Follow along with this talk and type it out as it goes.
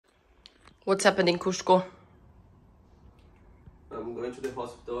What's happening, Kushko? I'm going to the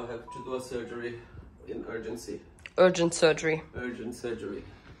hospital. I have to do a surgery in urgency. Urgent surgery. Urgent surgery.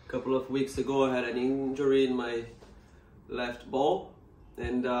 A couple of weeks ago I had an injury in my left ball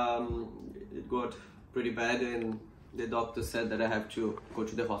and it got pretty bad, and the doctor said that I have to go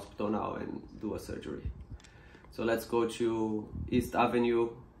to the hospital now and do a surgery. So let's go to East Avenue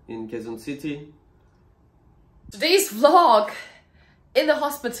in Quezon City. Today's vlog in the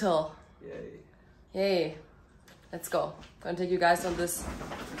hospital. Yay. Yay. Let's go. Gonna take you guys on this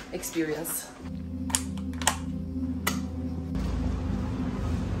experience.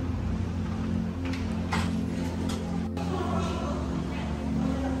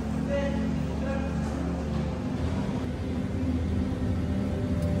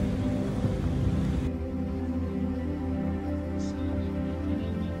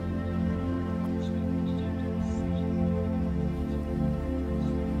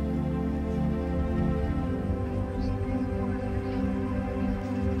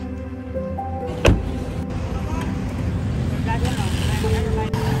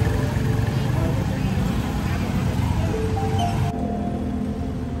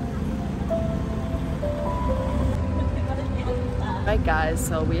 Right guys,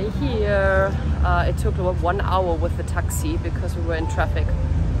 so we're here. It took about 1 hour with the taxi because we were in traffic,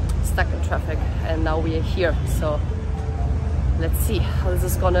 stuck in traffic, and now we are here. So let's see how this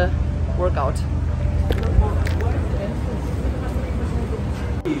is gonna work out.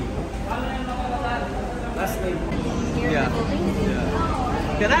 Last name. Yeah.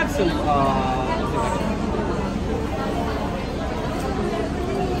 Can I have some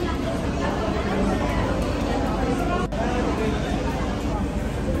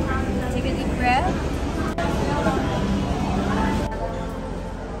Take a deep breath.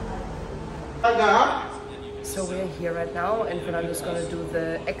 So we're here right now, and Fernando's gonna do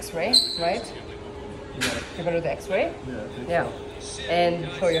the X-ray, right? Yeah. You're gonna do the X-ray? Yeah. And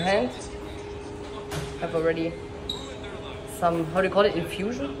show your hand. I've already some, how do you call it?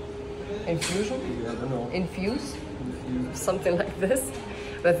 Infusion? Infusion? I don't know. Infuse? Something like this.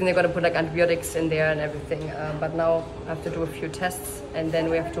 But I think they're gonna put like antibiotics in there and everything. But now I have to do a few tests, and then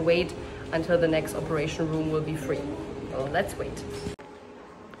we have to wait until the next operation room will be free. So let's wait.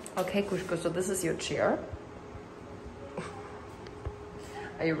 Okay, Kushko, so this is your chair.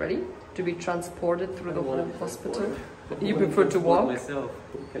 Are you ready to be transported through the whole hospital? You prefer to walk? Myself.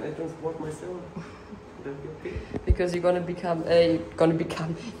 Can I transport myself? Would that be okay? Because you're gonna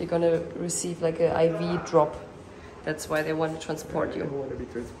you're gonna receive like an IV drop. That's why they want to transport I you. don't want to be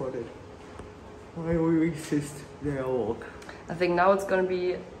transported. Why will you insist that I walk? I think now it's gonna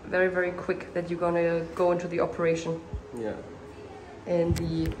be very, very quick that you're gonna go into the operation. Yeah. And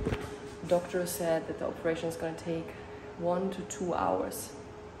the doctor said that the operation is gonna take 1 to 2 hours.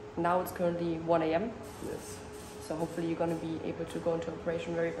 Now it's currently 1 a.m. Yes. So hopefully you're gonna be able to go into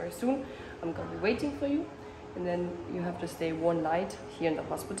operation very, very soon. I'm gonna be waiting for you. And then you have to stay one night here in the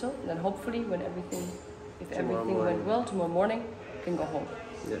hospital. And then hopefully when if everything went well, tomorrow morning, you can go home.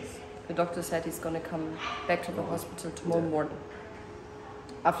 Yes. The doctor said he's gonna come back to the hospital tomorrow morning.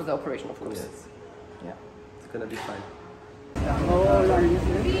 After the operation, of course. Yes. Yeah. It's gonna be fine. How old are you?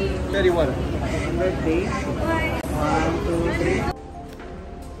 31. Birthday. 1, 2, 3.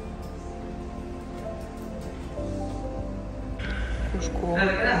 Kushko,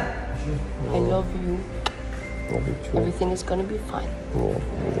 I love you. Love you too. Everything is gonna be fine. Yeah.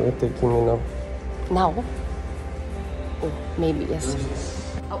 You're taking me now. Now? Oh, maybe, yes.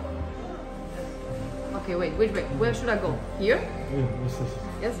 Oh. Okay, wait. Where should I go? Here? Yeah,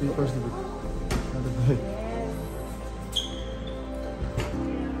 Yes. first of it.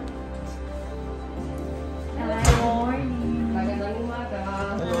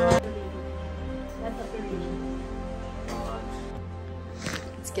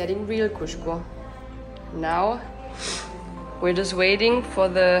 It's getting real, Kushko. Now we're just waiting for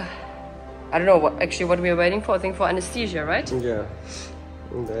the, I don't know what we're waiting for. I think for anesthesia, right? Yeah.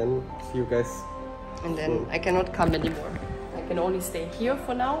 And then see you guys. And then I cannot come anymore. I can only stay here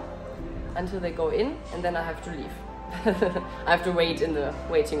for now until they go in, and then I have to leave. I have to wait in the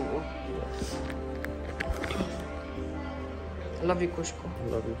waiting room. I love you, Kushko. I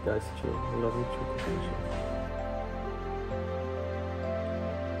love you guys too. I love you too.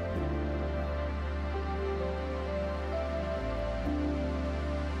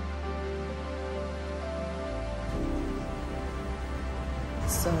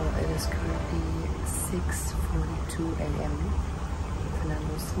 So it is currently 6:42 a.m.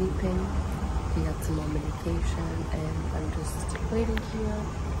 Fernando's sleeping. He got some more medication, and I'm just waiting here.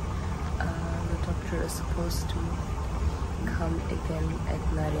 The doctor is supposed to come again at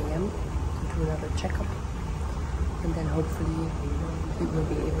 9 a.m. do another checkup, and then hopefully he will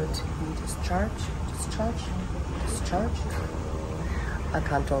be able to be discharged. I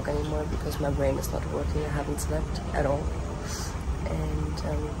can't talk anymore because my brain is not working. I haven't slept at all, and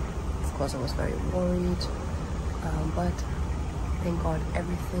of course I was very worried, but thank God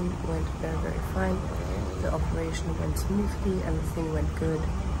everything went very fine. The operation went smoothly, everything went good.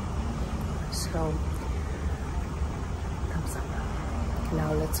 So thumbs up.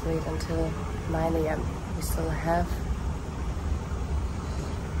 Now let's wait until 9 AM. We still have,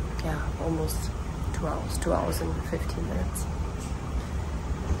 yeah, almost 2 hours and 15 minutes.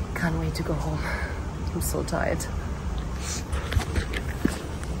 Can't wait to go home. I'm so tired.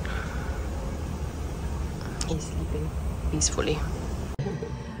 He's sleeping peacefully.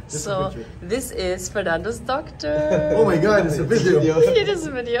 So this is Fernando's doctor. Oh my God, it's a video. It is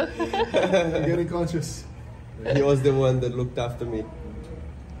a video. I'm getting conscious. He was the one that looked after me.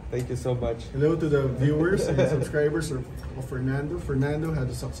 Thank you so much. Hello to the viewers and subscribers of Fernando. Fernando had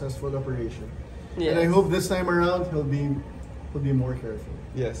a successful operation. Yes. And I hope this time around he'll be more careful.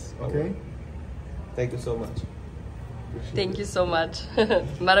 Yes. Okay? Thank you so much. Thank you so much.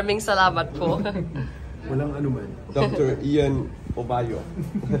 Maraming salamat po. Walang anuman. Dr. Ian Obayo.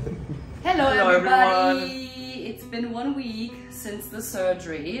 Hello everyone. It's been 1 week since the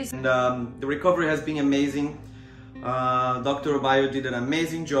surgery. And the recovery has been amazing. Dr. Obayo did an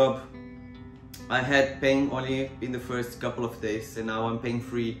amazing job. I had pain only in the first couple of days, and now I'm pain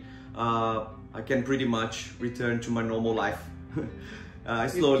free. I can pretty much return to my normal life.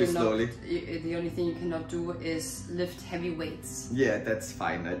 Slowly. The only thing you cannot do is lift heavy weights. Yeah, that's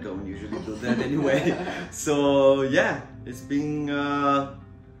fine. I don't usually do that anyway. So yeah, it's been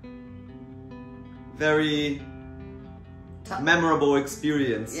very memorable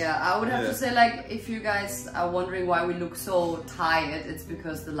experience. Yeah, I would have to say, like, if you guys are wondering why we look so tired, it's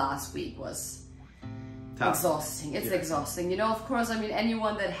because the last week was exhausting. It's exhausting. You know, of course, I mean,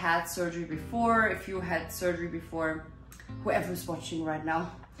 anyone that had surgery before, if you had surgery before, whoever's watching right now,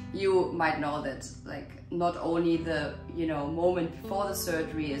 you might know that, like, not only the, you know, moment before the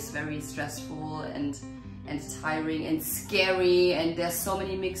surgery is very stressful and tiring and scary, and there's so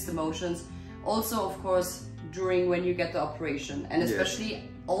many mixed emotions. Also, of course, during when you get the operation, and especially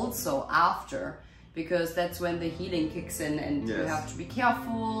also after, because that's when the healing kicks in, and you have to be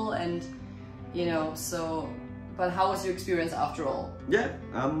careful, and you know. So, but how was your experience after all? Yeah,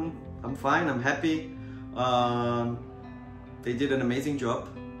 I'm fine. I'm happy. They did an amazing job,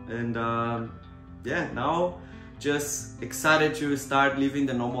 and yeah, now just excited to start living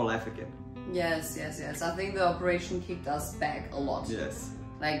the normal life again. Yes. I think the operation kicked us back a lot. Yes.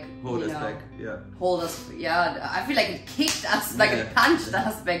 Like, hold us back. Yeah. Hold us. Yeah. I feel like it kicked us, like it punched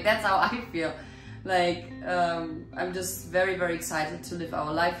us back. That's how I feel. Like, I'm just very excited to live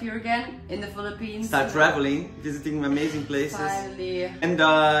our life here again in the Philippines. Start traveling, visiting amazing places. Finally. And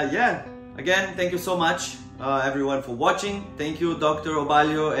yeah, again, thank you so much, everyone, for watching. Thank you, Dr.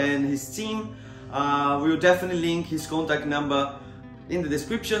 Obayo and his team. We will definitely link his contact number in the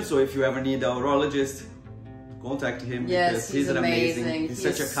description, so if you ever need a urologist, contact him. Yes, because he's an amazing. He's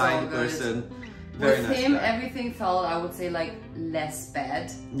such a kind person. Very With nice him, guy. everything felt, I would say, like less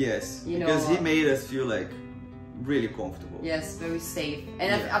bad. Yes, you because know, he made us feel like really comfortable. Yes, very safe.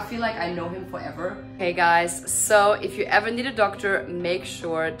 And I feel like I know him forever. Hey guys, so if you ever need a doctor, make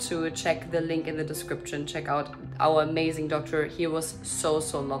sure to check the link in the description. Check out our amazing doctor. He was so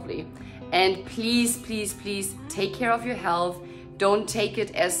lovely. And please take care of your health. Don't take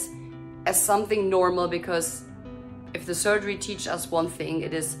it as something normal, because if the surgery teaches us one thing,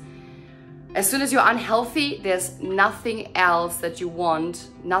 it is, as soon as you're unhealthy, there's nothing else that you want,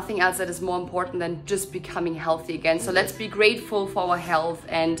 nothing else that is more important than just becoming healthy again. So let's be grateful for our health,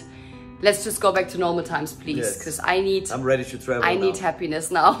 and let's just go back to normal times, please, because I'm ready to travel. I need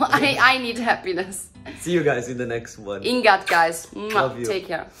happiness now. I need happiness. See you guys in the next one. Ingat, guys. Love you. Take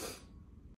care.